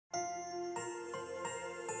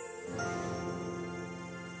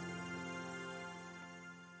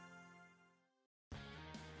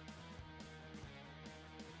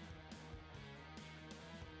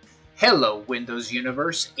Hello Windows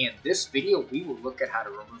Universe. In this video we will look at how to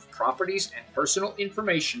remove properties and personal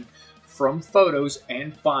information from photos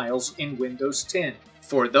and files in Windows 10.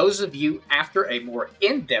 For those of you after a more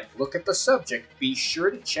in-depth look at the subject, be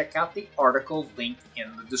sure to check out the article linked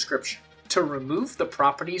in the description. To remove the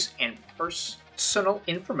properties and personal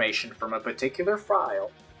information from a particular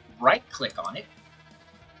file, right-click on it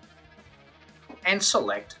and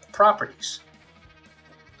select Properties.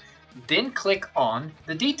 Then click on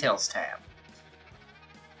the Details tab.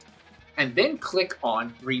 And then click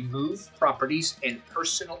on Remove Properties and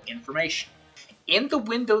Personal Information. In the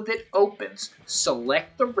window that opens,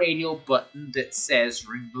 select the radial button that says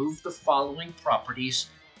Remove the following properties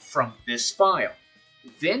from this file.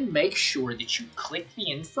 Then make sure that you click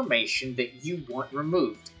the information that you want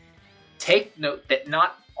removed. Take note that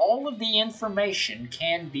not all of the information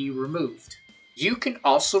can be removed. You can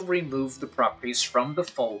also remove the properties from the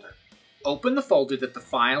folder. Open the folder that the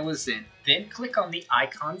file is in, then click on the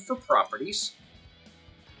icon for Properties,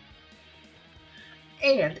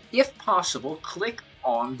 and if possible, click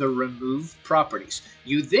on the Remove Properties.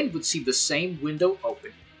 You then would see the same window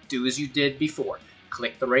open. Do as you did before.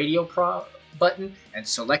 Click the radio button and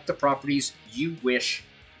select the properties you wish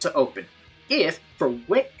to open. If, for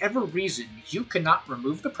whatever reason, you cannot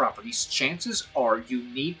remove the properties, chances are you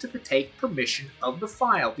need to take permission of the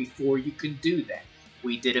file before you can do that.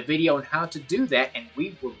 We did a video on how to do that, and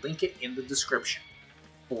we will link it in the description.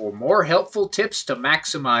 For more helpful tips to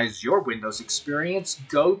maximize your Windows experience,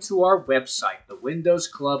 go to our website,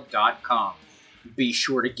 thewindowsclub.com. Be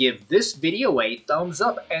sure to give this video a thumbs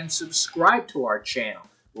up and subscribe to our channel,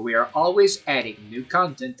 where we are always adding new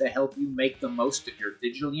content to help you make the most of your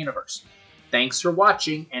digital universe. Thanks for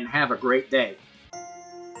watching, and have a great day.